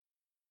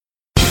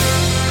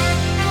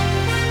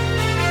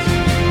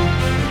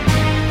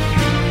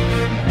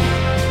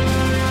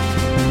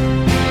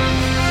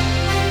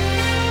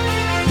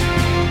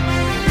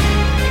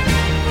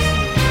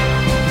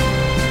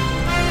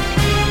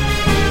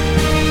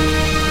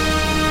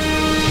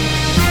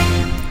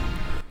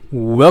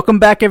Welcome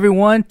back,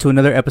 everyone, to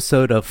another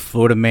episode of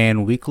Florida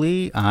Man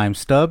Weekly. I'm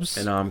Stubbs.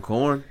 And I'm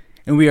Corn.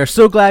 And we are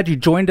so glad you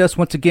joined us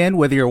once again,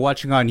 whether you're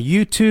watching on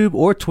YouTube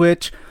or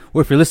Twitch,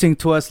 or if you're listening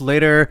to us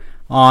later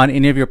on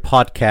any of your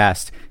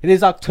podcasts. It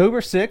is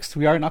October 6th.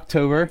 We are in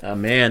October.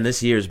 Man,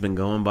 this year's been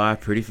going by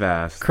pretty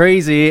fast.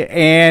 Crazy.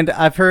 And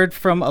I've heard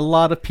from a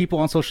lot of people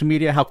on social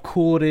media how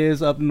cool it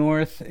is up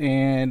north,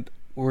 and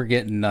we're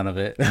getting none of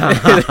it.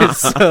 It is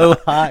so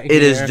hot here.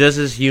 It is just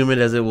as humid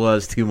as it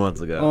was 2 months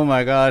ago. Oh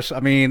my gosh.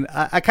 I mean,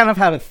 I kind of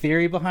have a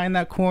theory behind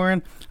that,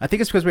 Corn. I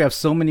think it's because we have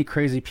so many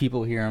crazy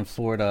people here in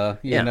Florida.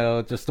 You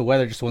know, just the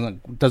weather just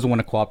doesn't want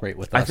to cooperate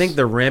with us. I think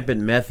the rampant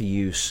meth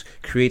use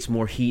creates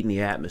more heat in the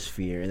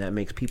atmosphere, and that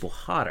makes people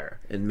hotter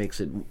and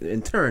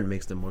in turn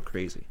makes them more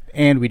crazy.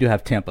 And we do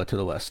have Tampa to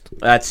the west.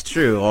 That's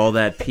true. All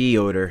that pee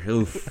odor.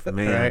 Oof,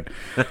 man.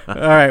 All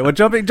right. Well,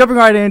 jumping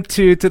right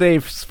into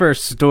today's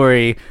first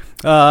story.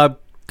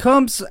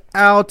 Comes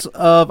out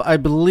of, I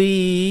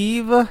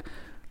believe,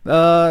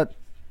 not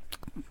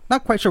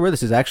quite sure where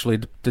this is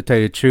actually, to tell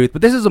you the truth,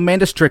 but this is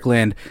Amanda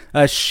Strickland.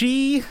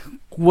 She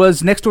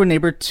was next door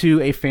neighbor to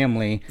a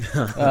family.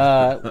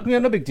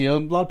 No big deal. A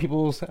lot of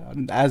people,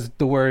 as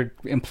the word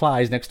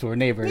implies, next door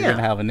neighbor, you're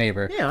gonna have a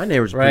neighbor. Yeah, our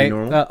neighbor's pretty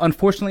normal.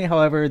 Unfortunately,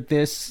 however,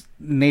 this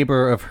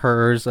neighbor of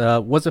hers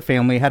was a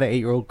family, had an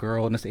 8-year-old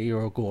girl, and this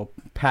 8-year-old girl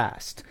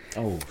passed.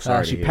 Oh,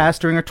 sorry. She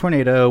passed during a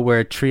tornado where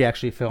a tree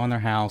actually fell on their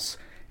house,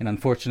 and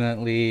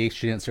unfortunately,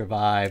 she didn't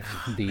survive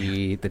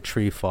the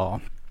tree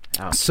fall.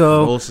 Ouch. So,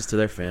 condolences to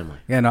their family.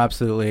 Yeah, no,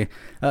 absolutely.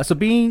 So,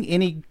 being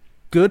any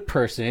good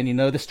person,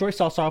 the story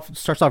starts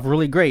off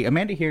really great.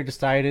 Amanda here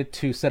decided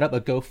to set up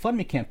a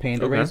GoFundMe campaign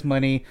to raise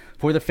money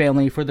for the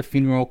family, for the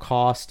funeral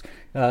cost,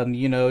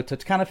 to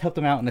kind of help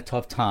them out in a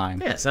tough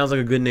time. Yeah, sounds like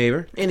a good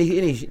neighbor.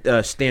 Any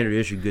standard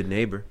issue good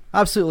neighbor.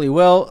 Absolutely.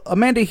 Well,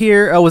 Amanda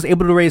here was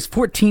able to raise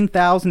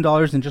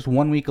 $14,000 in just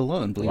 1 week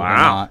alone, believe it or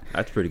not.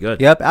 That's pretty good.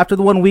 Yep. After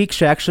the 1 week,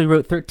 she actually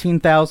wrote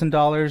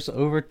 $13,000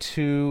 over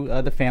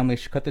to the family.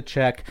 She cut the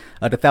check.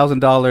 The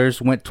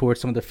 $1,000 went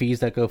towards some of the fees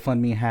that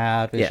GoFundMe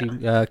had.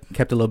 And she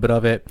kept a little bit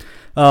of it.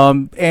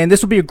 And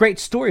this would be a great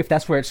story if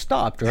that's where it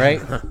stopped,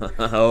 right?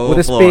 With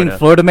this being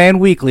Florida Man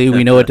Weekly,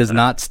 we know it does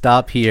not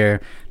stop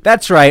here.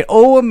 That's right.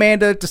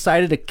 Amanda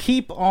decided to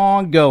keep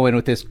on going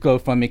with this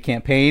GoFundMe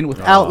campaign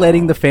without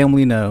letting the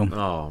family know.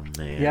 Oh,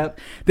 man. Yep.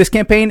 This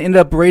campaign ended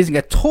up raising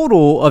a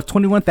total of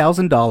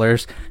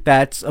 $21,000.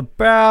 That's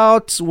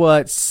about,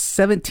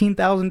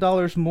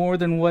 $17,000 more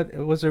than what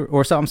was,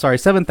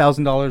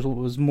 $7,000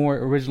 was more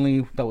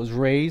originally that was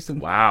raised.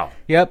 Wow.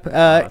 Yep.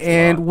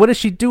 And what did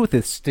she do with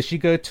this? Did she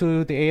go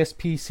to the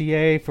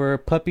ASPCA for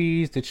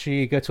puppies? Did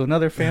she go to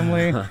another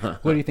family?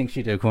 What do you think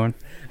she did, Corn?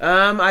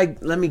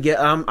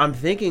 I'm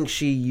thinking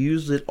she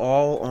used it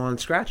all on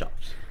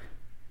scratch-offs.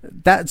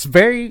 That's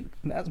very,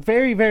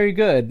 very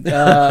good.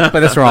 But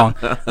that's wrong.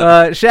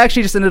 She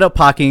actually just ended up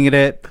pocketing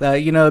it,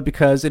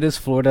 because it is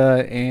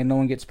Florida and no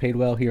one gets paid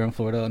well here in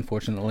Florida,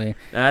 unfortunately.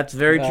 That's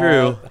very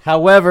true.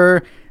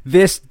 However,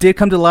 this did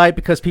come to light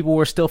because people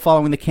were still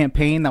following the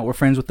campaign that were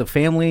friends with the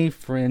family,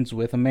 friends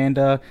with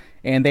Amanda,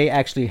 and they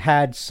actually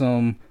had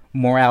some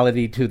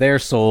morality to their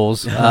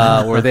souls,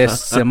 where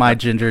this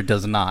semi-ginger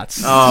does not.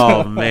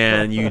 Oh,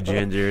 man, you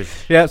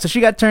gingers. Yeah, so she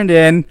got turned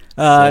in.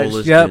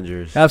 Soulless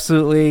gingers.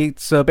 Absolutely.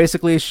 So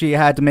basically, she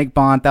had to make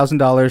bond,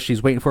 $1,000.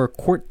 She's waiting for a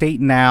court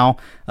date now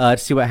to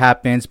see what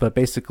happens, but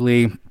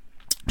basically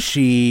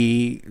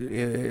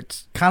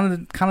it's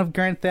kind of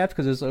grand theft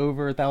because it's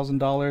over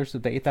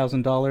 $1,000, the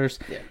 $8,000,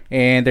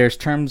 and there's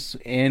terms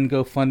in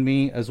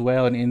GoFundMe as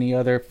well and any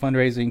other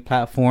fundraising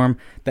platform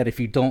that if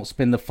you don't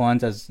spend the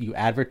funds as you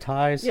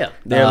advertise, it's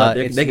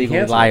they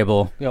legally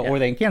liable, or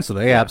they can cancel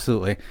it. Yeah,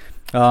 absolutely.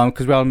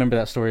 Because we all remember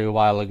that story a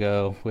while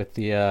ago with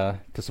the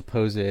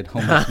supposed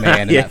homeless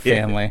man and that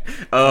family.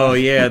 Oh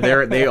yeah,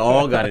 they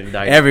all got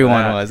indicted.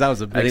 Everyone was. That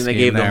was a big. I think they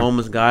gave the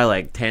homeless guy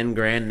like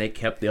 $10,000, and they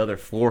kept the other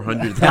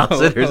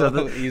 $400,000 or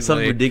something, some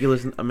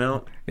ridiculous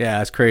amount. Yeah,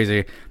 it's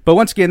crazy. But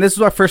once again, this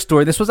is our first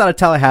story. This was out of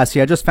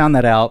Tallahassee. I just found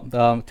that out.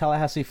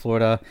 Tallahassee,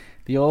 Florida,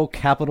 the old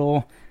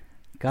capital.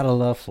 Gotta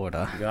love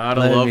Florida. Gotta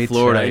love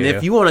Florida. And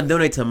if you want to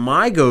donate to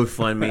my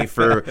GoFundMe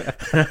for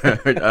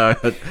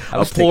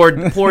a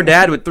poor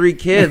dad with 3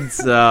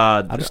 kids,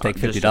 I'll just take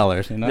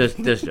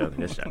 $50. Just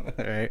joking.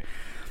 All right.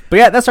 But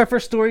yeah, that's our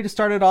first story to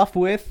start it off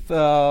with.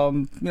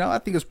 I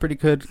think it's pretty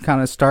good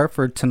kind of start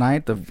for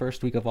tonight, the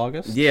first week of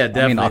August. Yeah,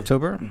 definitely.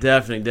 October.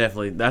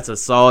 Definitely. That's a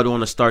solid one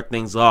to start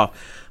things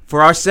off.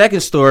 For our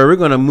second story, we're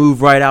going to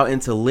move right out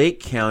into Lake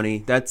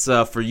County. That's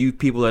for you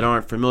people that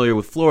aren't familiar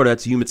with Florida.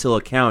 It's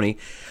Umatilla County.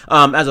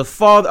 As a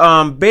father,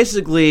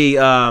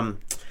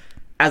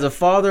 as a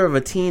father of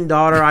a teen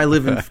daughter, I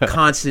live in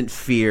constant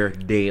fear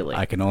daily.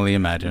 I can only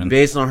imagine.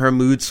 Based on her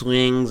mood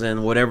swings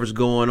and whatever's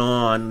going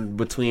on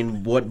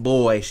between what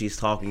boy she's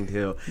talking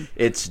to,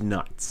 it's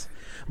nuts.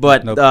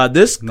 But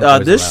this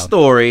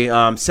story,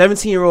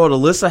 17-year-old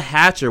Alyssa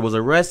Hatcher was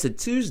arrested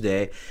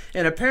Tuesday,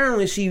 and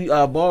apparently she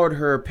borrowed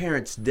her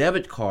parents'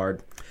 debit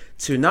card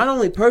to not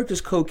only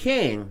purchase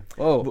cocaine.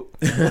 Oh,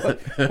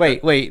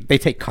 wait. They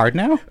take card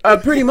now?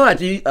 Pretty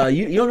much. You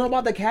don't know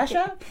about the Cash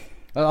App?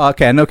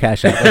 Okay, no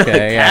Cash App.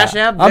 Okay, Cash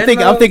App. I'm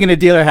thinking the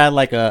dealer had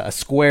like a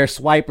square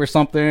swipe or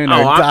something, or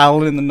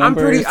dial in the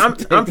numbers.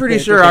 I'm pretty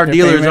sure our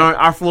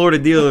Florida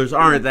dealers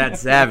aren't that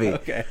savvy.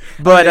 Okay,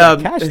 but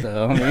cash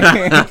though. I mean,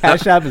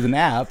 Cash App is an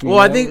app. Well,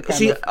 I think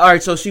all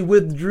right. So she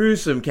withdrew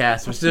some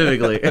cash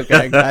specifically.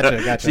 Okay,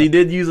 gotcha. She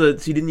didn't use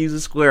a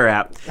Square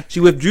app. She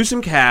withdrew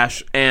some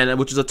cash, and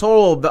which is a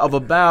total of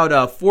about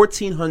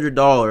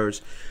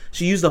 $1,400.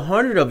 She used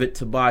 100 of it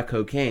to buy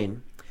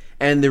cocaine.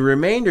 And the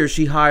remainder,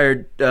 she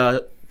hired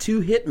 2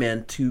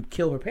 hitmen to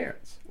kill her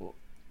parents.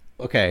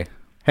 Okay,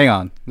 hang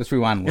on. Let's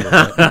rewind a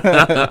little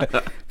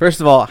bit. First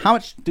of all, how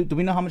much do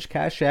we know how much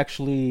cash she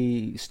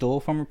actually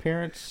stole from her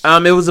parents?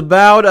 It was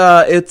about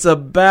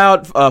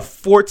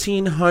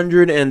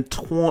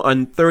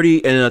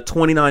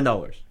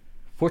 $1,429.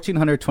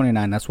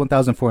 $1,429. That's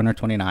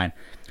 $1,429.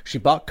 She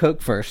bought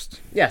coke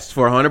first. Yes,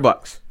 for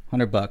 $100.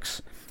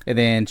 $100. And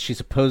then she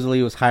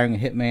supposedly was hiring a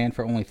hitman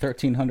for only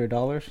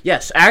 $1,300.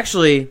 Yes,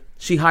 actually,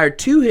 she hired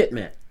 2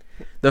 hitmen.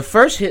 The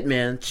first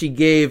hitman, she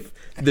gave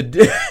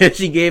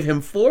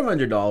him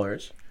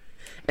 $400,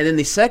 and then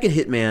the second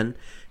hitman,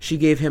 she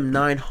gave him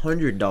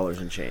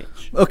 $900 in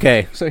change.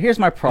 Okay, so here's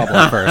my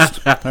problem first.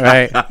 All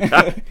right.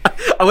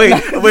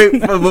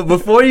 Wait. But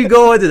before you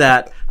go into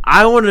that,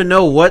 I want to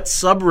know what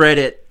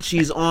subreddit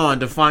she's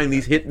on to find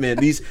these hitmen,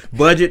 these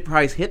budget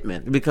price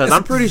hitmen, because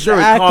I'm pretty sure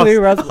it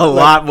costs a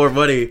lot more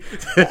money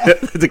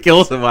to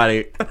kill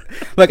somebody.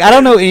 Look, I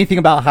don't know anything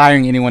about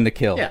hiring anyone to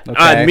kill. Yeah.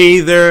 Okay? Me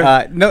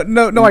either.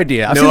 No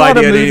idea. I've seen a lot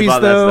of movies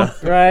though,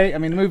 right? I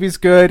mean, the movie's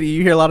good.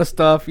 You hear a lot of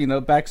stuff,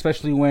 back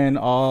especially when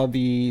all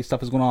the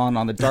stuff is going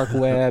on the dark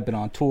web and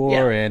on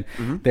tour, and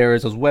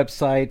there's those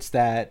websites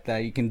that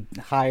you can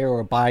hire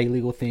or buy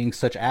illegal things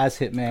such as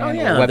hitmen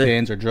or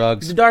weapons or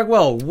drugs. The dark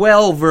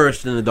well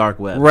versed in the dark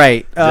web.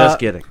 Right. Just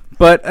kidding.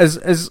 But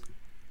as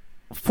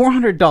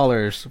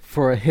 $400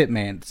 for a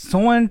hitman,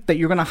 someone that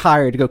you're going to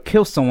hire to go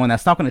kill someone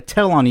that's not going to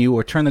tell on you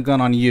or turn the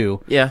gun on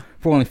you,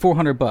 for only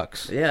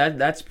 $400. Yeah,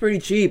 that's pretty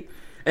cheap.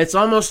 It's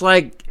almost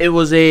like it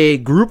was a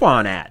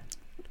Groupon ad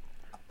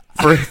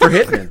for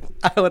hitmen.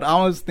 I would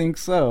almost think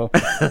so.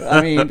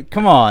 I mean,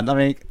 come on. I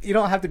mean, you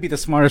don't have to be the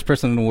smartest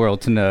person in the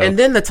world to know. And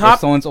then if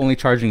someone's only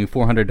charging you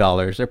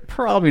 $400, they're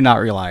probably not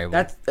reliable.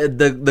 That's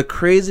the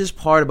craziest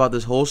part about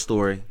this whole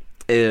story.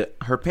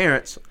 Her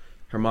parents,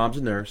 her mom's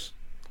a nurse,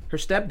 her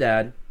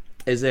stepdad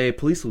is a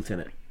police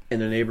lieutenant in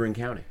a neighboring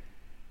county.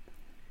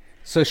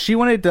 So she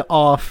wanted to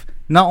off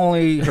not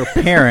only her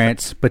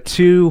parents, but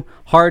 2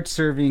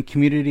 hard-serving,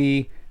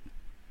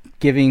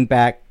 community-giving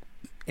back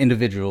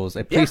individuals,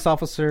 a police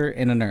officer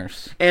and a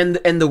nurse. And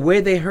the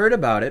way they heard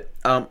about it,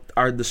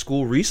 the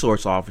school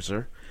resource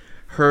officer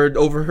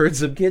overheard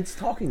some kids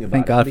talking about it.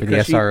 Thank God for the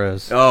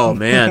SROs. Oh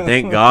man,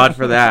 thank God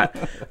for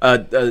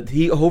that.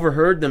 He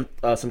overheard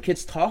some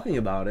kids talking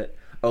about it,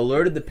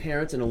 alerted the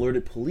parents and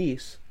alerted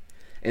police,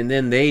 and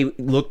then they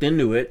looked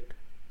into it,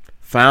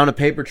 found a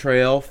paper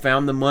trail,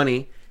 found the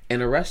money,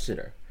 and arrested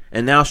her.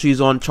 And now she's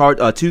on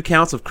 2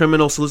 counts of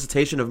criminal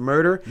solicitation of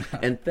murder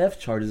and theft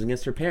charges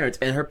against her parents.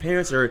 And her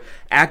parents are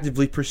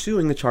actively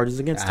pursuing the charges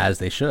against her. As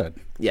they should.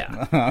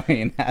 Yeah. I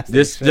mean,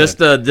 just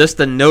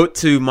a note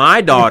to my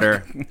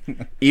daughter.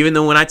 Even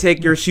though when I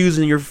take your shoes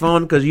and your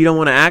phone because you don't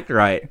want to act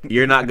right,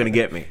 you're not going to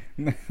get me.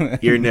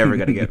 You're never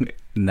going to get me.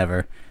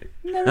 Never.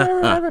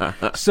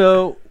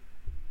 So,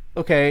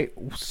 okay.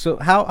 So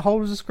how old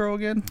was this girl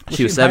again?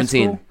 She was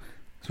 17.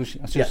 So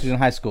she's in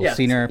high school. Yes.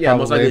 Senior, probably.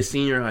 Most likely a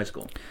senior in high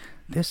school.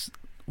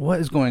 What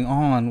is going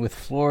on with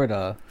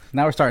Florida?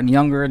 Now we're starting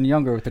younger and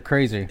younger with the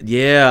crazy.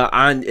 Yeah,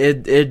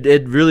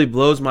 it really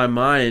blows my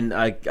mind.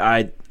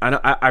 I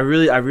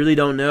really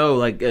don't know.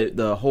 Like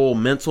the whole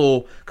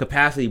mental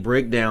capacity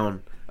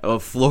breakdown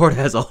of Florida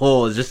as a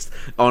whole is just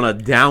on a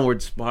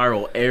downward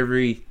spiral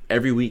every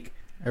week.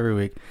 Every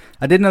week.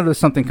 I did notice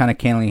something kind of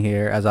canny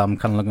here as I'm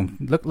kind of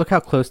looking. Look how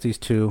close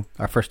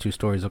our first 2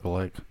 stories look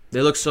alike.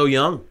 They look so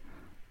young.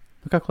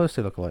 Look how close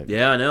they look alike.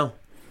 Yeah, I know.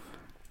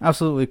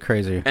 Absolutely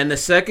crazy. And the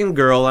second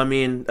girl, I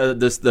mean,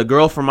 the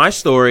girl from my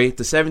story,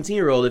 the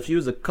 17-year-old, if she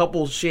was a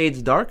couple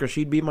shades darker,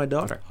 she'd be my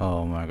daughter.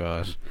 Oh, my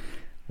gosh.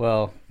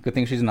 Well, good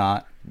thing she's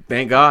not.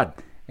 Thank God.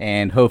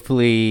 And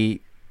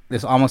hopefully,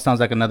 this almost sounds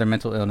like another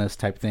mental illness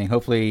type thing.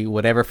 Hopefully,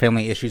 whatever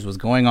family issues was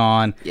going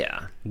on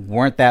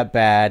weren't that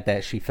bad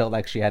that she felt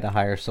like she had to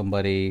hire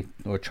somebody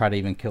or try to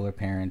even kill her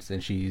parents,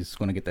 and she's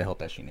going to get the help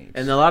that she needs.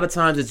 And a lot of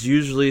times, it's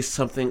usually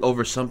something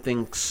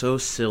so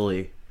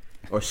silly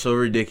or so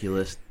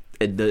ridiculous.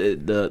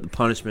 The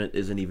punishment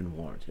isn't even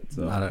warranted.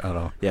 So, not at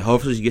all. Yeah,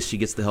 hopefully she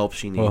gets the help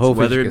she needs. Well,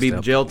 whether it be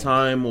jail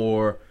time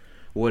or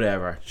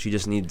whatever, she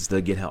just needs to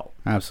get help.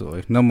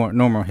 Absolutely. No more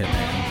hitman.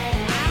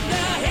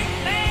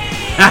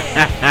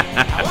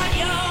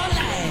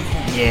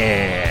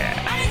 Yeah.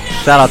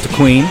 Shout out to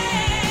Queen.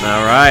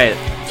 All right.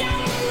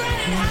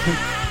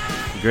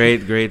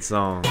 Great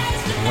song.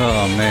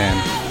 Oh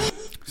man.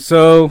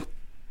 So,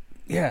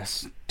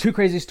 yes, 2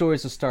 crazy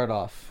stories to start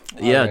off.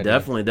 Yeah,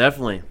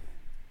 definitely.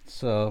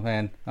 So,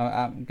 man,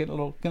 I'm getting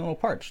a little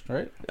parched,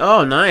 right?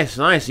 Oh, nice.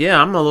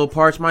 Yeah, I'm a little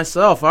parched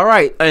myself. All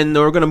right, and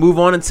we're gonna move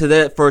on into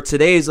that for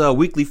today's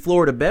weekly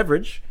Florida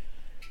beverage.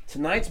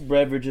 Tonight's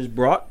beverage is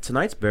brought to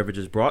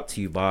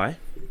you by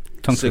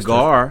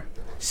Cigar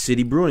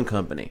City Brewing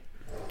Company.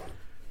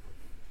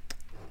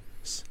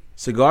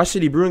 Cigar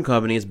City Brewing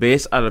Company is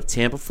based out of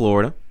Tampa,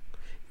 Florida.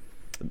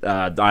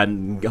 I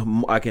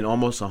can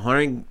almost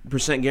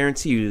 100%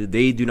 guarantee you that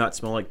they do not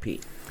smell like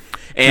pee.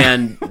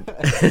 And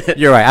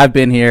you're right. I've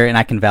been here, and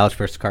I can vouch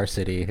for Cigar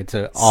City. It's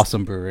an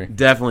awesome brewery.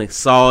 Definitely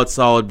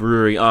solid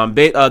brewery.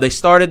 They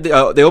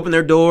opened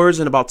their doors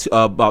in about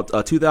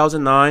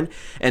 2009,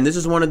 and this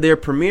is one of their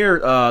premier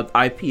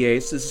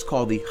IPAs. This is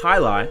called the High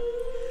Life.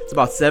 It's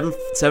about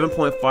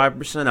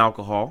 7.5%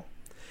 alcohol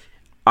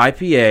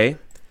IPA.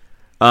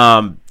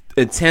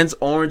 Intense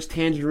orange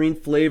tangerine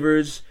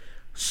flavors.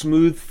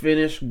 Smooth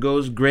finish,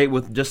 goes great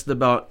with just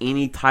about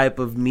any type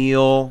of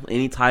meal,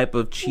 any type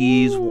of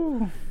cheese.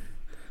 Ooh.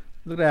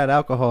 Look at that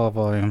alcohol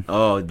volume.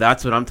 Oh,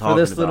 that's what I'm talking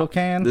about. For this little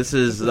can? This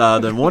is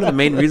one of the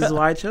main reasons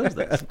why I chose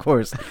this. Of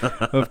course.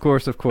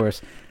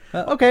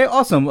 Okay,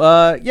 awesome.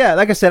 Yeah,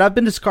 like I said, I've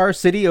been to Cigar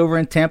City over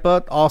in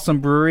Tampa. Awesome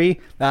brewery.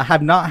 I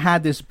have not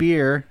had this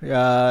beer,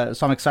 so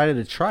I'm excited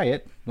to try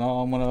it.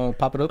 Well, I'm going to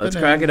pop it open. Let's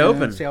crack it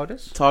open. See how it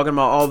is. Talking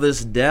about all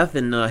this death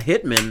and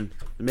Hitman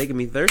making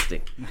me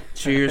thirsty.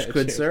 Cheers,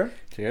 good sir.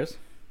 Cheers.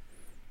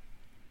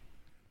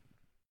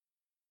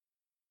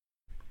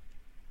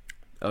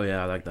 Oh,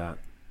 yeah, I like that.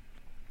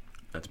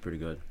 That's pretty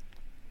good.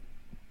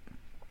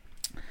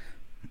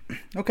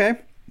 Okay.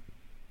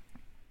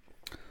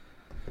 A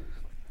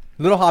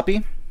little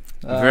hoppy.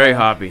 Very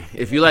hoppy.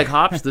 If you like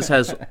hops, this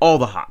has all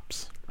the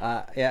hops.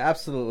 Yeah,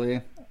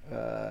 absolutely.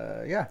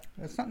 Yeah,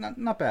 it's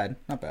not bad.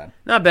 Not bad.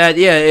 Not bad.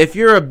 Yeah, if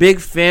you're a big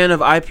fan of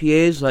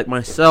IPAs like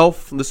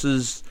myself, this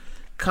is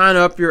kind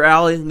of up your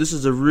alley. This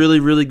is a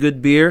really, really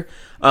good beer.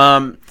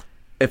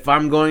 If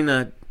I'm going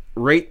to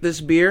rate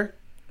this beer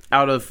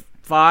out of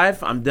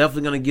 5, I'm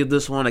definitely going to give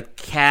this one a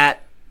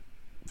Cat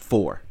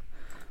 4.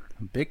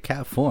 A big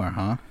Cat 4,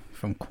 huh?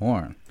 From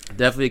Corn.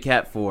 Definitely a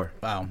Cat 4.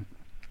 Wow.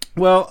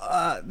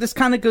 Well, this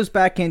kind of goes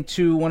back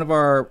into one of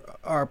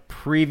our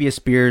previous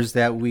beers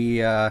that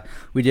we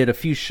did a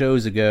few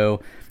shows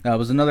ago. It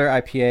was another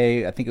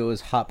IPA. I think it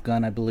was Hop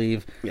Gun, I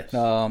believe. Yes.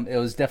 It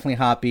was definitely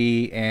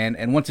hoppy,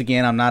 and once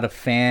again, I'm not a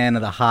fan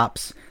of the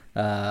hops,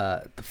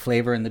 the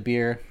flavor in the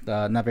beer.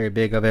 Not very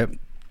big of it.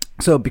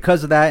 So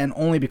because of that, and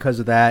only because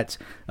of that,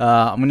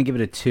 I'm going to give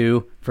it a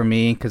 2 for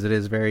me because it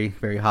is very,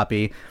 very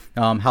hoppy.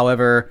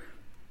 However,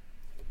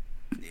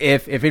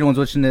 if anyone's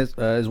watching this,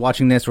 is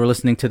watching this or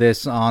listening to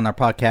this on our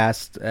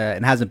podcast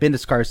and hasn't been to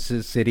Cigar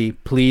City,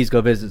 please go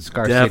visit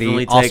Cigar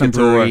City. Awesome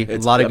brewery, a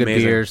lot of good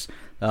beers.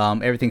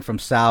 Everything from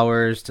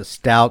sours to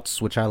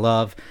stouts, which I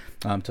love,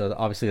 to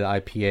obviously the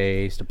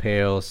IPAs, to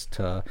pales,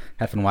 to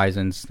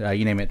Hefeweizens,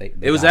 you name it.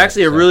 It was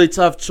actually a really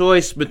tough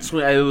choice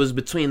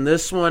between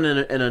this one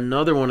and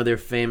another one of their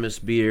famous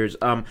beers.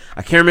 I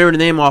can't remember the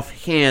name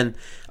offhand.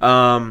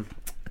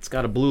 It's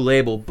got a blue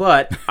label,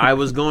 but it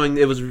was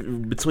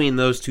between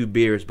those two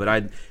beers, but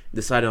I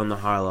decided on the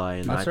High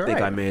Life, and I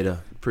think I made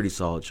a pretty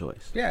solid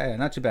choice. Yeah,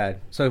 not too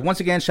bad. So once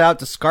again, shout out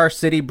to Cigar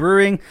City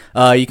Brewing.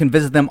 You can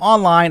visit them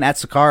online at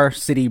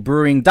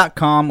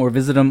cigarcitybrewing.com or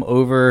visit them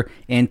over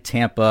in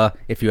Tampa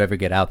if you ever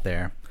get out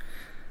there.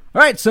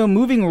 All right, so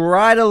moving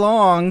right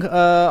along,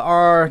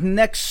 our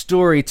next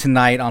story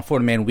tonight on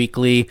Florida Man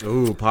Weekly.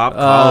 Ooh, pop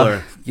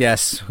collar.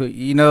 Yes,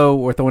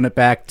 we're throwing it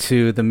back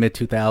to the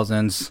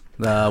mid-2000s.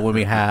 When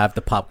we have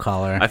the pop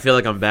collar. I feel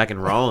like I'm back in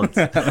Rollins.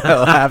 No,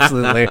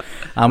 absolutely.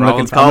 I'm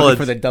looking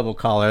for the double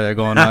collar they're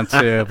going on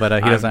too,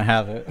 but he doesn't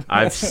have it.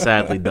 I've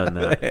sadly done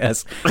that.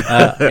 Yes.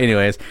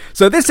 Anyways,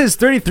 so this is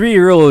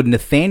 33-year-old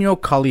Nathaniel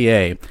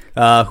Collier,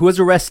 who was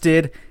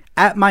arrested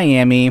at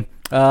Miami.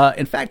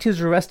 In fact, he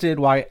was arrested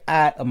while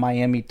at a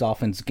Miami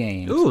Dolphins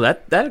game. Ooh,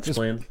 that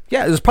explains.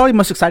 Yeah, it was probably the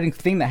most exciting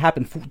thing that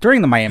happened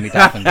during the Miami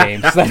Dolphins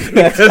games.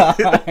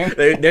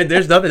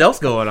 There's nothing else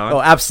going on. Oh,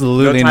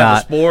 absolutely no not.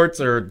 Of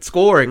sports or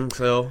scoring.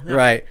 So yeah.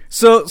 Right.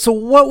 So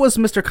what was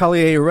Mr.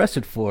 Collier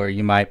arrested for?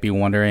 You might be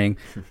wondering.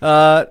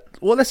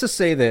 Well, let's just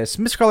say this.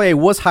 Mr. Collier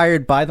was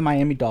hired by the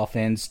Miami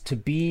Dolphins to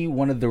be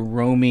one of the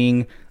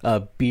roaming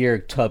beer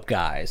tub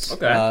guys.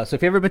 Okay. So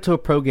if you've ever been to a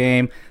pro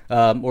game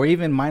or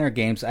even minor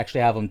games,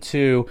 actually have them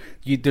too,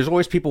 there's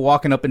always people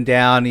walking up and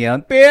down,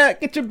 beer,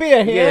 get your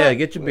beer here. Yeah,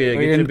 get your beer,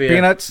 get your beer.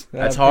 Peanuts.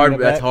 That's hard.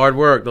 That's hard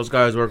work. Those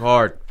guys work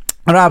hard.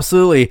 Oh,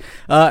 absolutely.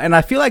 And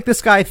I feel like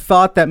this guy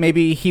thought that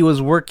maybe he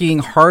was working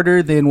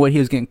harder than what he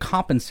was getting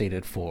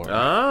compensated for.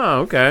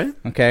 Oh, okay.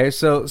 Okay,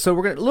 so we're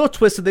going to a little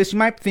twist of this. You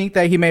might think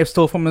that he may have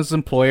stole from his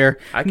employer.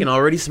 I can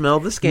already smell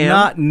the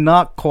scam.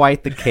 Not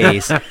quite the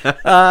case.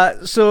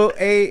 So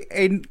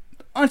a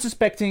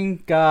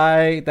unsuspecting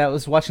guy that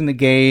was watching the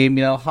game,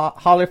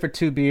 holler for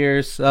 2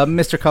 beers.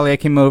 Mr. Collier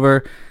came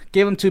over,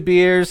 gave him 2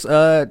 beers.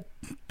 The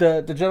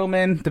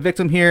gentleman, the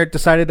victim here,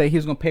 decided that he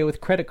was going to pay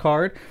with credit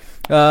card.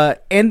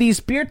 And these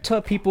beer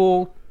tub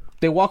people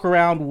they walk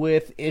around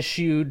with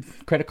issued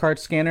credit card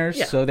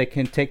scanners, so they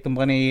can take the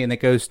money and it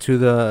goes to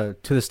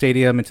the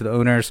stadium and to the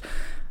owners.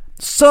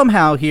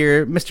 Somehow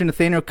here, Mr.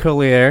 Nathaniel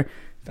Collier,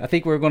 I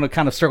think we're going to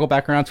kind of circle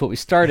back around to what we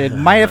started,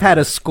 might have had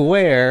a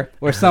Square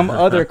or some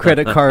other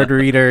credit card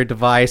reader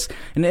device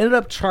and ended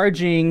up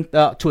charging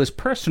to his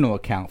personal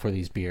account for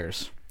these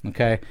beers.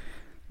 Okay.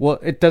 Well,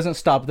 it doesn't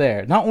stop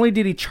there. Not only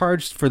did he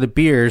charge for the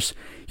beers,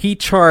 he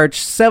charged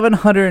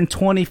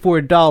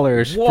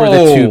 $724 for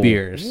the 2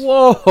 beers.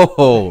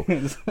 Whoa.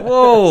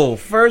 Whoa.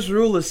 First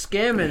rule of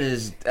scamming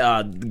is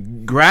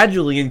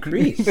gradually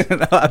increase.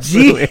 No,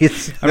 absolutely.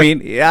 Jeez. I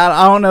mean,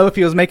 I don't know if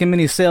he was making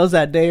many sales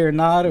that day or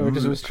not, or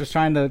was just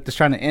trying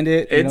to end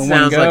it. It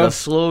sounds like a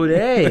slow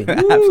day.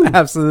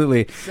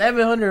 Absolutely.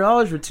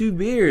 $700 for 2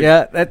 beers.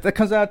 Yeah, that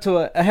comes out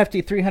to a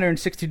hefty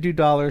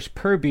 $362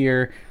 per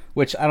beer,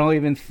 which I don't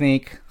even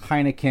think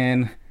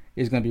Heineken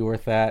is going to be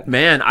worth that.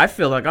 Man, I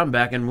feel like I'm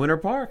back in Winter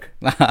Park,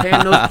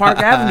 paying those Park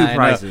Avenue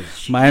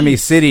prices. Miami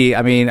City,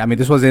 I mean,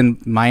 this was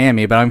in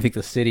Miami, but I don't think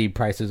the city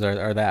prices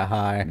are that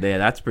high. Yeah,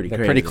 that's pretty crazy.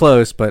 They're pretty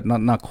close, but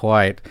not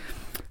quite.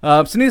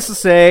 So needless to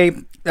say,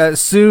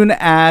 as soon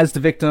as the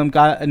victim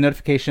got a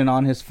notification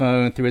on his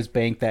phone through his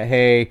bank that,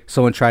 hey,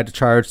 someone tried to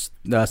charge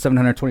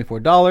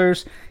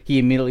 $724, he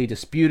immediately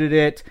disputed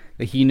it.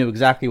 He knew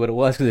exactly what it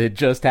was because it had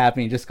just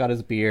happened. He just got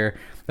his beer.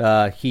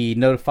 He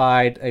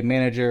notified a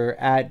manager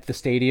at the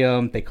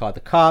stadium. They called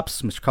the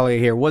cops. Mr. Collier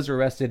here was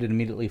arrested and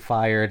immediately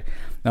fired.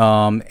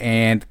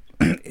 And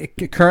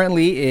it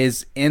currently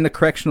is in the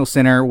correctional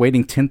center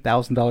waiting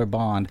 $10,000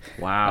 bond.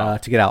 Wow.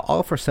 To get out,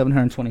 all for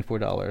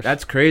 $724.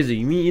 That's crazy.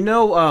 You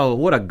know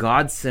what a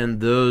godsend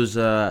those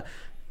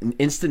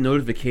instant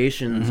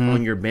notifications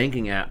on your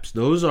banking apps.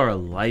 Those are a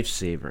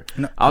lifesaver.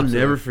 No, I'll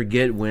never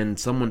forget when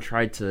someone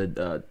tried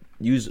to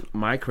use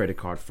my credit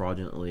card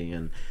fraudulently,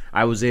 and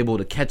I was able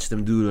to catch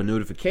them due to a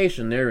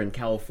notification. They're in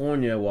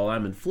California while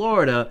I'm in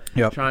Florida,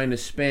 trying to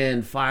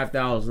spend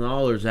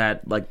 $5,000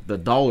 at like the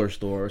dollar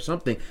store or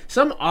something,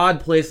 some odd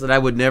place that I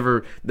would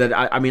never.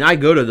 I mean, I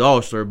go to the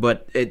dollar store,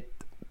 but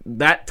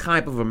that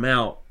type of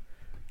amount,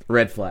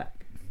 red flag,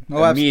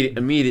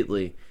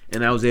 immediately,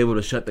 and I was able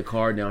to shut the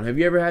card down. Have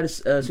you ever had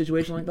a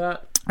situation like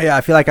that? Yeah,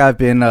 I feel like I've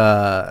been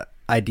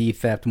ID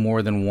theft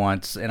more than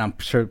once, and I'm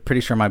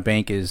pretty sure my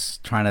bank is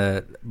trying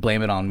to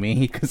blame it on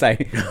me because I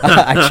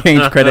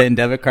change credit and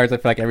debit cards I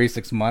feel like every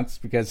 6 months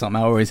because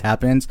something always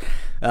happens.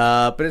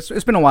 But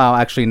it's been a while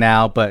actually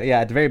now. But yeah,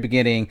 at the very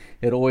beginning,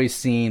 it always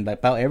seemed like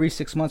about every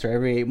 6 months or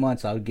every 8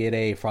 months I would get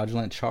a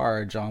fraudulent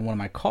charge on one of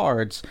my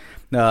cards,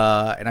 and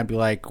I'd be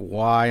like,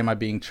 why am I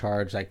being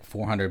charged like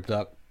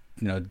 $400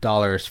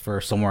 dollars for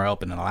somewhere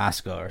up in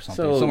Alaska or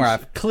something, somewhere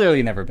I've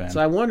clearly never been.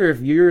 So I wonder if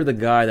you're the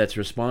guy that's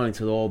responding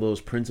to all those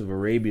Prince of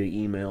Arabia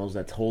emails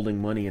that's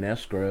holding money in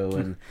escrow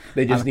and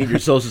they just need your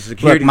Social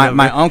Security number.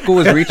 My uncle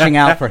was reaching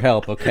out for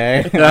help,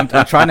 okay? I'm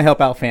trying to help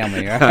out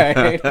family, all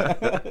right?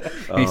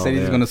 He said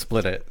he's going to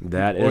split it.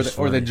 That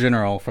or the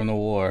general from the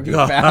war who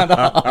found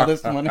all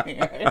this money,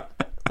 right?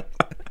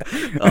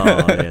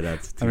 Oh, yeah,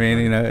 that's I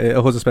mean, it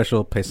holds a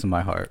special place in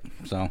my heart,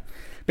 so...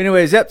 But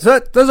anyways, yep. So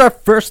those are our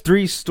first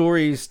 3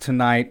 stories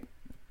tonight.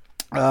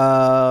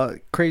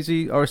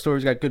 Crazy. Our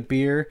stories got good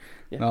beer.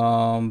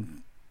 Yeah.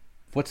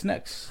 What's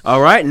next? All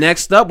right.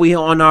 Next up, we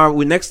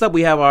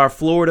have our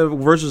Florida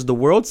versus the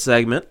world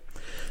segment.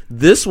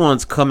 This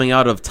one's coming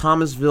out of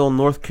Thomasville,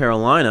 North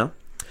Carolina.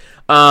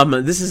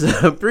 This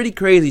is a pretty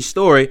crazy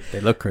story.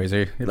 They look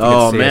crazy.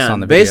 Oh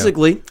man!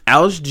 Basically,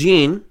 Alice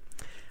Jean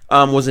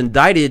was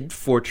indicted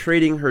for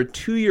trading her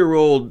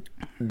 2-year-old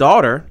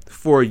daughter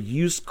for a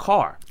used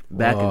car.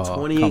 Back in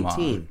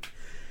 2018.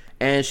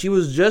 And she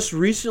was just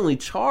recently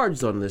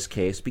charged on this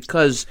case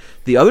because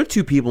the other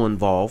 2 people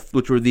involved,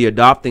 which were the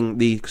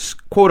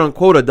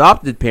quote-unquote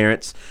adopted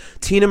parents,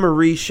 Tina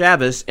Marie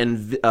Chavez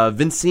and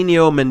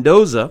Vincenio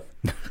Mendoza.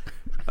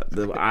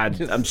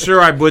 I'm sure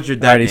I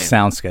butchered that already name.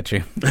 Sounds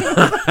sketchy.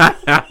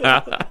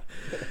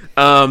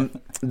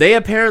 They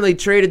apparently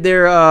traded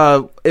their,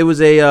 it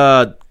was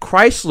a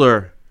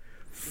Chrysler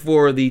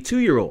for the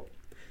 2-year-old.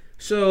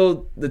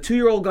 So the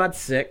 2-year-old got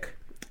sick.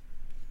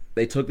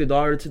 They took the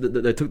girl to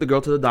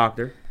the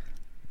doctor.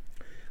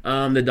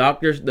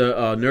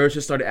 The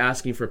nurses started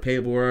asking for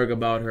paperwork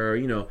about her,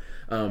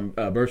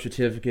 birth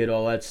certificate,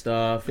 all that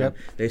stuff. Yep.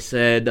 They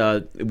said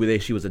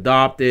she was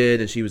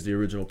adopted and she was the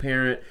original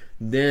parent.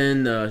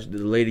 Then the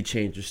lady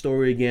changed her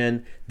story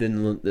again.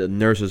 Then the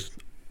nurses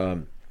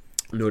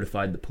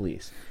notified the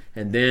police,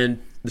 and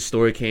then the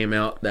story came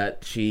out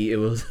that it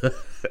was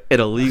an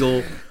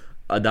illegal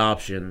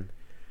adoption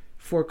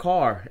for a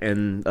car,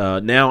 and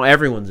now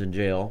everyone's in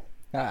jail.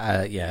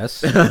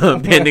 Yes.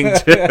 Pending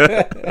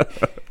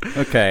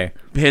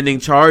pending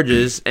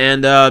charges,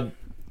 and I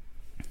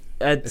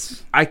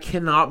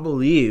cannot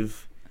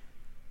believe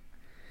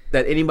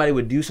that anybody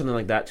would do something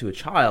like that to a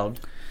child.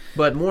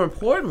 But more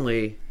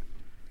importantly,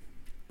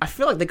 I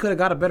feel like they could have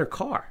got a better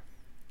car.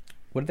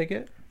 What did they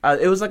get?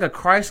 It was like a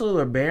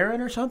Chrysler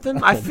LeBaron or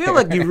something. I feel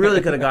like you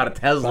really could have got a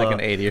Tesla, like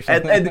an 80 or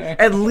something,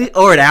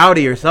 or an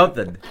Audi or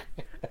something.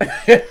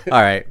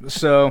 All right,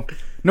 so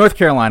North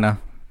Carolina.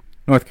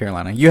 North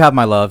Carolina. You have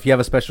my love. You have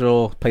a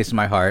special place in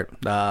my heart.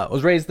 I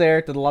was raised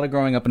there. Did a lot of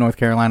growing up in North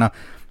Carolina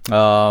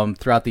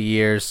throughout the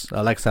years.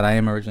 Like I said, I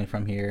am originally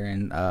from here,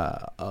 and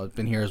I've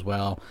been here as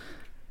well.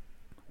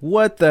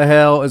 What the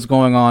hell is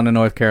going on in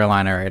North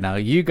Carolina right now?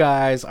 You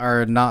guys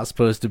are not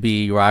supposed to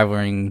be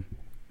rivaling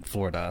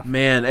Florida.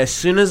 Man, as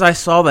soon as I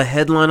saw the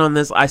headline on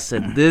this, I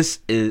said, this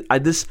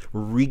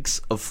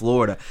reeks of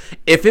Florida.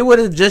 If it would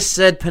have just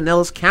said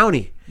Pinellas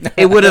County,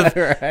 it would have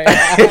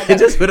it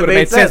just would have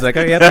made sense. Like,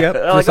 oh, yep.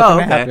 Like, oh,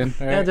 okay. Right.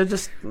 Yeah, they're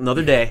just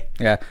another day.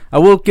 Yeah. I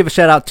will give a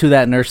shout out to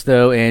that nurse,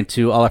 though, and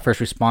to all our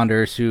first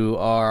responders who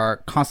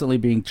are constantly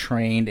being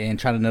trained and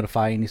trying to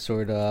notify any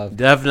sort of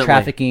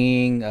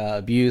trafficking,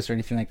 abuse, or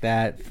anything like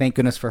that. Thank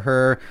goodness for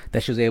her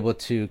that she was able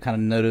to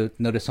kind of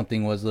notice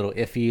something was a little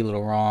iffy, a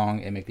little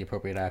wrong, and make the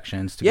appropriate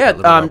actions. To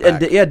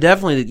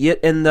definitely. Yeah,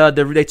 and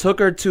they took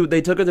her to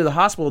the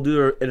hospital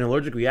due to an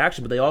allergic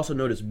reaction, but they also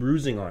noticed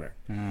bruising on her,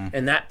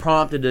 and that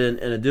prompted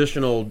an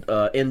additional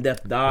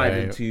in-depth dive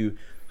into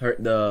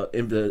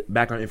the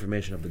background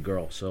information of the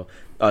girl. So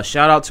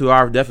shout out to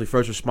our definitely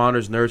first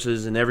responders,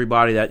 nurses, and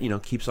everybody that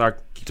keeps our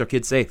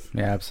kids safe.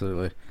 Yeah,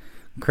 absolutely.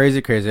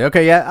 Crazy.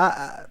 Okay,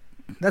 yeah,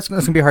 that's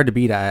gonna be hard to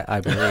beat. I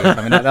believe.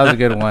 I mean, that was a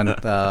good one.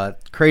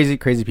 Crazy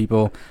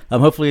people.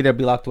 Hopefully they'll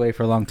be locked away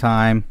for a long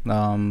time.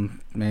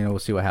 We'll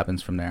see what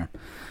happens from there.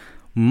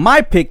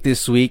 My pick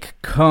this week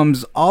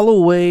comes all the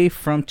way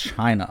from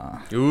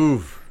China.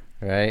 Ooh,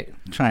 right,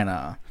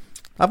 China.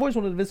 I've always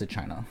wanted to visit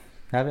China.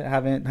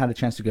 Haven't had a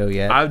chance to go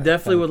yet. I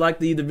definitely would like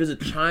to either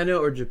visit China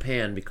or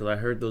Japan because I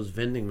heard those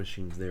vending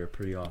machines there are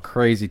pretty awesome.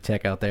 Crazy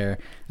tech out there.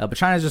 But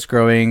China's just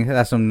growing.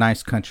 That's some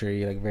nice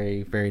country, like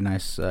very, very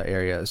nice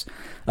areas.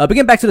 But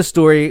getting back to the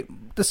story,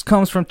 this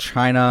comes from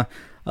China.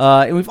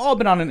 And we've all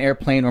been on an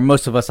airplane, or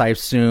most of us, I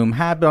assume,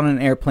 have been on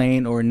an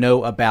airplane or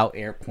know about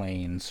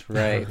airplanes,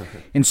 right?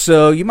 And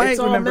so you might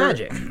remember,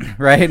 magic,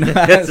 right?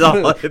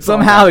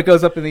 Somehow it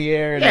goes up in the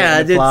air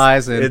and it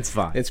flies. And it's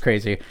fine. It's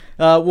crazy.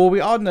 Well, we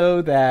all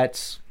know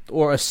that,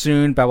 or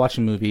assumed by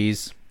watching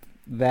movies,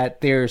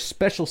 that there's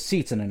special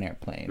seats in an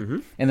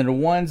airplane, and then the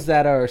ones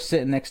that are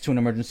sitting next to an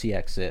emergency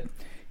exit.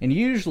 And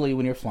usually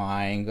when you're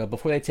flying,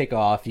 before they take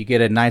off, you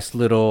get a nice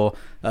little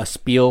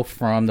spiel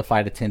from the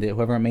flight attendant,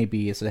 whoever it may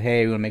be. It says,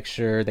 hey, we want to make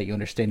sure that you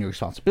understand your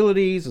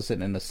responsibilities of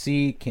sitting in the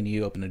seat. Can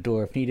you open the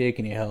door if needed?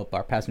 Can you help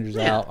our passengers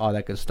out? All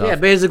that good stuff. Yeah,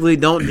 basically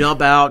don't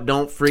jump out.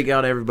 Don't freak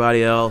out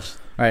everybody else.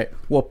 All right.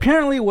 Well,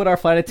 apparently what our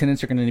flight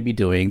attendants are going to be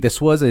doing,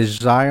 this was a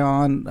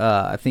Xi'an,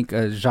 a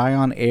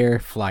Xi'an Air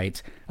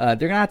flight. They're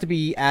going to have to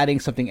be adding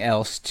something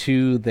else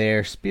to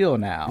their spiel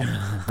now.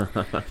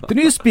 The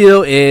new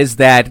spiel is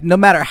that no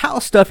matter how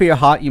stuffy or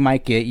hot you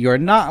might get, you're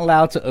not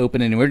allowed to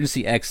open an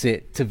emergency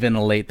exit to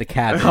ventilate the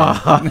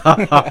cabin.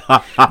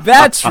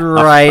 That's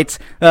right.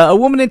 A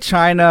woman in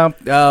China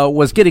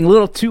was getting a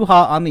little too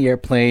hot on the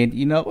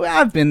airplane.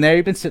 I've been there.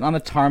 You've been sitting on the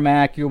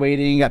tarmac. You're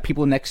waiting. You got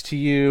people next to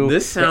you.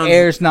 The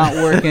air's not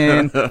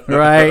working,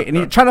 right? And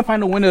you're trying to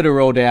find a window to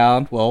roll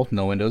down. Well,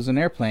 no windows in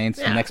airplanes.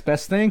 Yeah. The next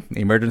best thing,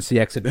 the emergency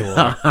exit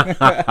door.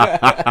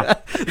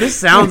 This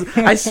sounds,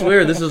 I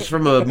swear this is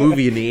from a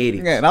movie in the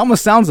 80s. Yeah, it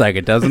almost sounds like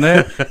it, doesn't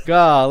it?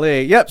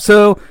 Golly. Yep.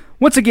 So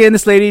once again,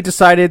 this lady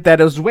decided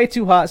that it was way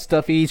too hot,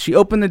 stuffy. She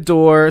opened the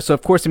door. So,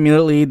 of course,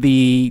 immediately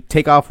the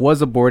takeoff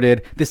was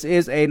aborted. This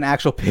is an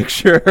actual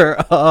picture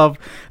of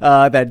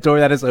that door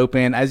that is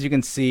open. As you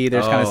can see,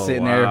 they're just kind of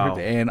sitting there.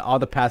 And all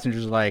the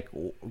passengers are like,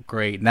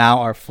 great.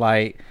 Now our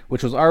flight,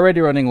 which was already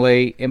running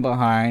late and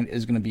behind,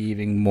 is going to be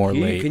even more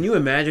late. Can you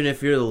imagine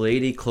if you're the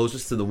lady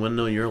closest to the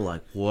window and you're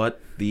like, what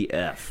the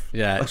F?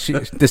 Yeah,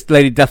 this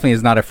lady definitely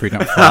is not a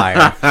frequent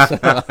flyer.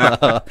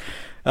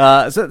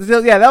 So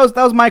that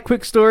was my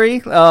quick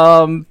story.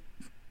 Man,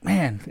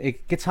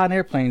 it gets hot in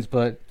airplanes,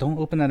 but don't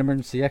open that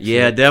emergency exit.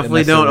 Yeah,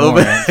 definitely don't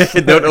open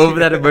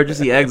that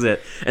emergency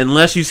exit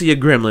unless you see a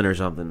gremlin or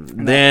something.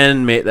 No.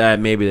 Then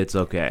maybe that's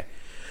okay.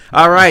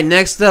 All right,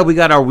 next up we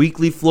got our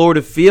weekly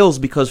Florida feels,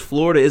 because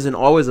Florida isn't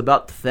always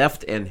about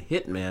theft and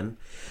hitmen.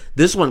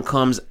 This one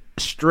comes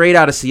straight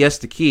out of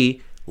Siesta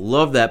Key.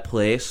 Love that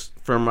place.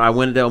 I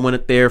went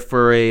there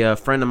for a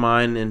friend of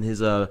mine and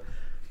his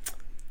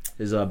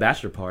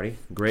bachelor party.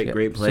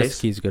 Great place.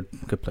 Siesta Key's a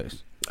good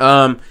place.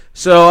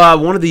 So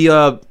one of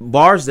the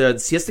bars there, the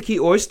Siesta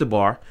Key Oyster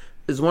Bar,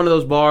 is one of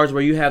those bars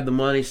where you have the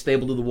money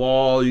stapled to the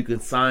wall. You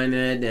can sign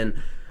it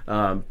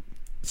and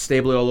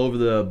staple it all over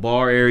the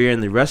bar area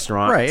and the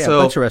restaurant. Right. Yeah, so,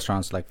 a bunch of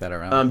restaurants like that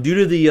around. Due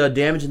to the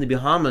damage in the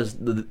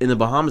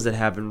Bahamas, that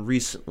happened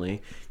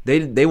recently,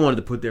 they wanted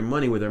to put their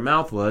money where their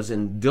mouth was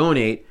and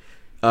donate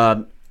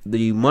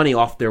the money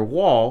off their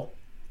wall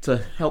to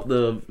help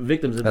the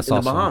victims in the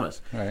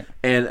Bahamas. Right.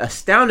 And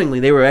astoundingly,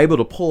 they were able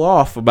to pull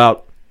off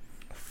about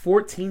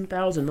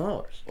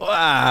 $14,000.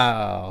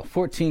 Wow.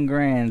 14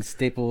 grand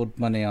stapled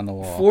money on the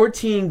wall.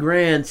 14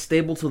 grand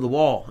stapled to the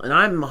wall. And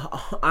I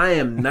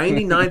am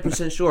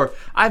 99% sure.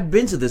 I've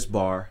been to this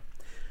bar,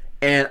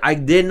 and I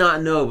did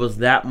not know it was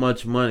that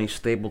much money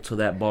stapled to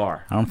that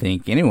bar. I don't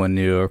think anyone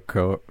knew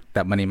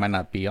that money might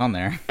not be on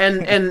there.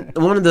 And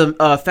one of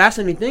the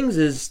fascinating things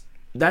is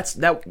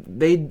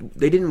they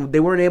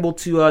weren't able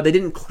to they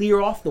didn't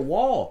clear off the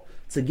wall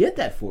to get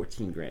that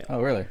 $14,000.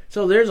 Oh, really?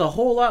 So there's a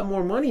whole lot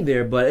more money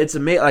there, but it's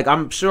amazing. Like,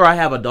 I'm sure I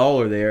have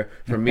 $1 there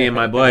for me and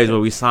my buddies where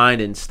we signed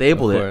and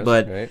stapled it.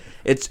 But right.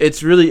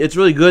 it's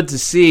really good to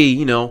see,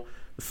 you know,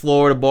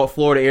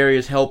 Florida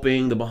areas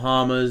helping the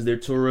Bahamas, their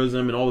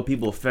tourism, and all the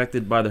people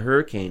affected by the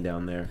hurricane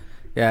down there.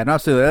 Yeah, no,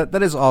 absolutely.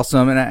 That is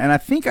awesome. And I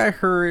think I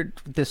heard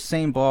this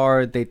same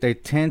bar, they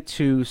tend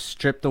to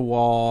strip the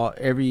wall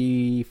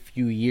every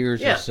few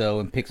years or so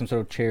and pick some sort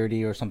of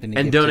charity or something.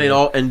 And donate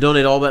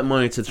all that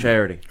money to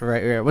charity.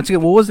 Right. Once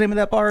again, what was the name of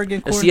that bar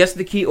again, Corey?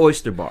 Siesta Key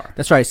Oyster Bar.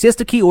 That's right.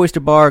 Siesta Key Oyster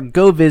Bar.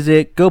 Go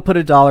visit. Go put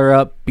 $1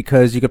 up,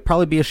 because you could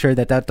probably be assured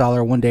that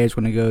 $1 one day is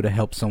going to go to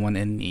help someone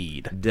in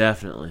need.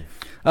 Definitely.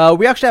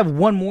 We actually have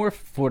one more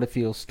Florida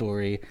Field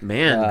story.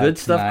 Man, good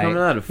stuff coming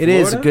out of Florida.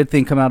 It is a good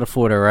thing coming out of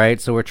Florida, right?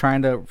 So we're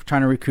trying to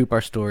recoup our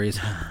stories.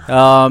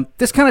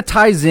 This kind of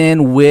ties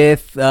in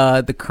with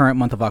the current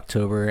month of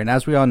October, and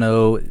as we all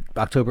know,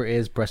 October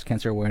is Breast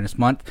Cancer Awareness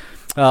Month.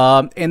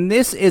 And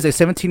this is a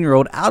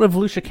 17-year-old out of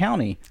Volusia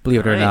County, believe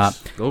it or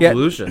not. Go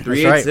Volusia,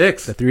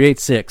 386. Right, the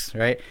 386,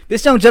 right?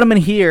 This young gentleman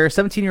here,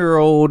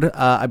 17-year-old,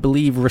 I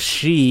believe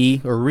Rishi.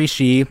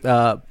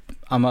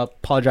 I'm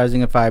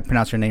apologizing if I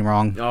pronounce your name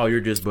wrong. Oh, you're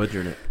just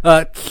butchering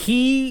it.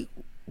 He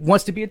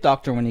wants to be a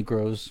doctor when he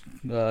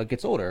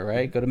gets older,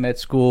 right? Go to med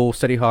school,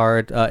 study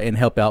hard, and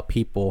help out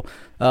people.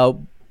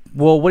 Well,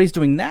 what he's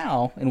doing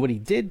now, and what he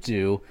did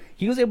do,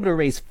 he was able to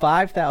raise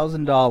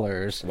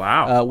 $5,000.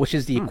 Wow. Which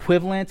is the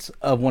equivalent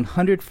of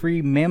 100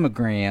 free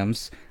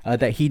mammograms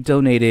that he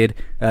donated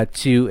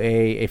to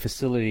a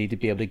facility to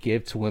be able to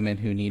give to women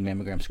who need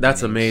mammogram screenings.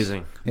 That's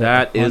amazing. Yeah,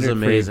 that is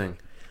amazing.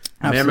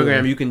 Absolutely.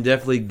 Mammogram, you can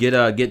definitely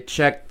get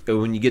checked.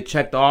 When you get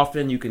checked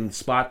often, you can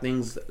spot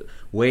things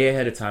way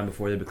ahead of time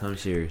before they become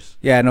serious.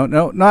 Yeah,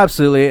 no,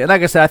 absolutely.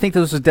 Like I said, I think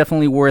this is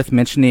definitely worth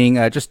mentioning,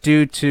 just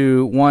due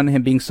to, one,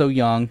 him being so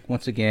young,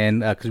 once again,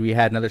 because we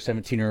had another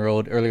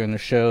 17-year-old earlier in the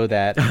show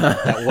that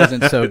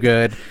wasn't so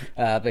good.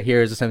 But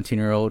here is a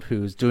 17-year-old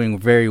who's doing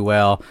very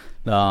well,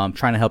 trying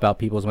to help out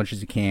people as much as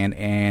he can,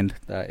 and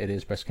it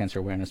is Breast Cancer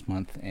Awareness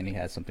Month, and he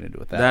has something to do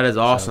with that. That is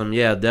awesome. So,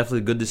 yeah,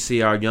 definitely good to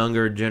see our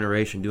younger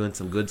generation doing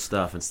some good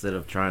stuff instead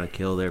of trying to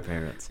kill their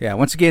parents. Yeah,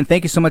 once again,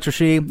 thank you so much,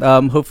 Rishi.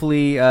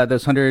 Hopefully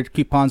those 100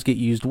 coupons get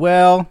used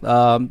well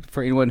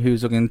for anyone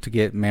who's looking to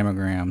get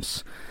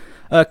mammograms.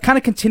 Kind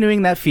of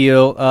continuing that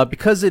feel,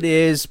 because it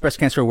is Breast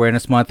Cancer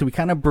Awareness Month, we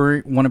kind of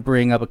want to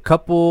bring up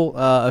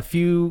a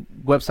few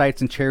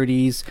websites and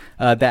charities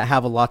that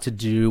have a lot to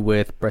do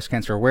with breast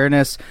cancer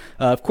awareness.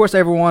 Of course,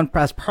 everyone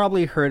has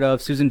probably heard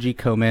of Susan G.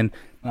 Komen.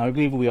 I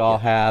believe we all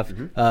have.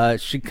 Mm-hmm.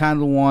 She's kind of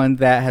the one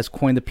that has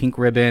coined the pink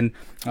ribbon,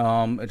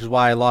 which is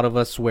why a lot of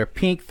us wear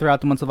pink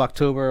throughout the month of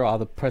October. All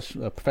the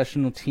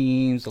professional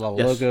teams, a lot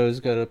of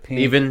logos go to pink.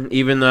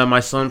 Even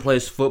my son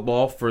plays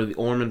football for the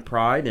Ormond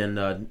Pride,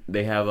 and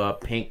they have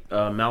pink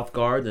mouth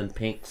guards and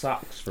pink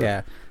socks.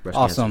 For breast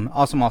cancer.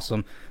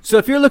 Awesome. So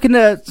if you're looking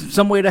at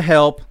some way to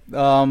help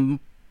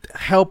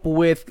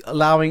with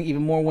allowing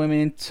even more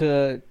women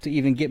to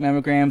even get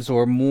mammograms,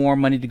 or more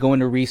money to go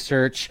into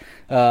research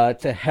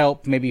to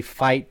help maybe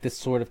fight this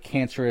sort of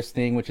cancerous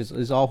thing, which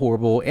is all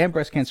horrible. And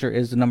breast cancer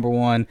is the number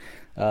one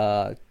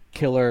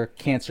killer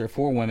cancer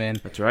for women.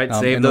 That's right.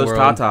 Save those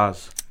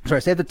tatas. That's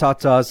right. Save the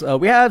tatas.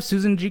 We have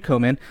Susan G.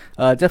 Komen.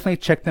 Definitely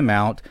check them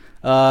out.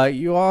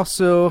 You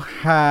also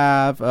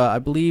have, I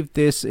believe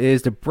this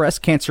is the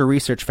Breast Cancer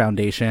Research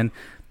Foundation.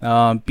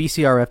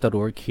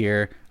 BCRF.org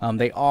here.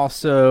 They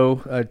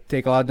also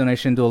take a lot of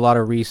donation, do a lot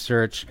of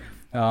research.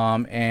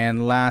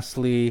 And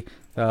lastly,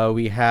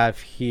 we have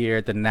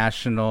here the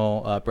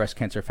National Breast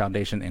Cancer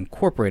Foundation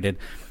Incorporated.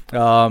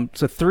 So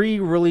 3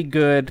 really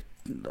good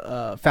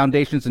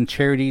foundations and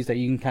charities that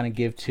you can kind of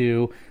give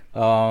to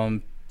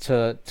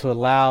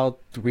allow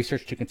the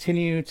research to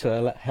continue,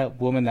 to help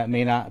women that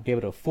may not be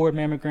able to afford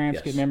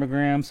mammograms get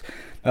mammograms.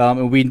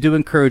 And we do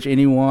encourage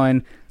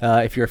anyone,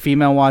 if you're a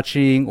female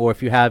watching, or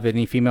if you have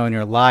any female in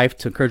your life,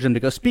 to encourage them to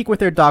go speak with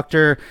their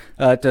doctor,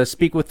 to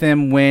speak with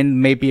them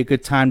when may be a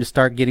good time to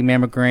start getting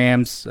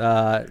mammograms.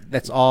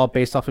 That's all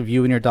based off of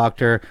you and your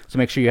doctor, so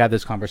make sure you have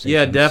those conversations.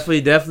 Yeah,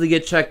 definitely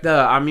get checked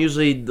out. I'm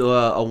usually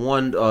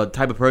one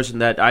type of person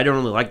that I don't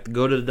really like to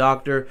go to the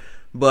doctor,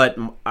 but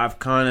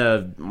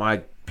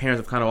my parents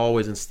have kind of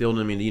always instilled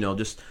in me,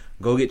 just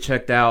go get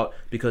checked out,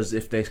 because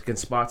if they can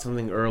spot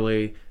something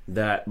early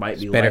that might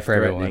be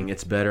life-threatening,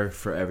 it's better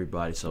for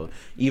everybody. So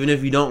even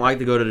if you don't like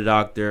to go to the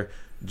doctor,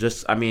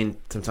 sometimes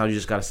you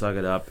just got to suck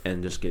it up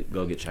and just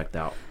go get checked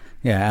out.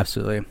 Yeah,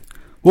 absolutely.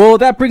 Well,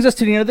 that brings us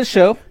to the end of the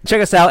show. Check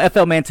us out,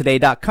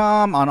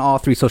 flmantoday.com, on all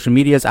 3 social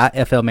medias, at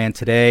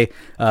flmantoday.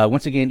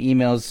 Once again,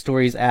 emails,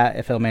 stories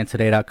at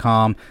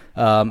flmantoday.com.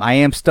 I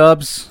am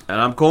Stubbs.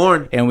 And I'm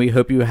Corn. And we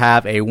hope you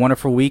have a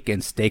wonderful week,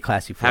 and stay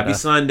classy, Florida. Happy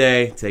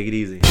Sunday. Take it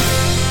easy.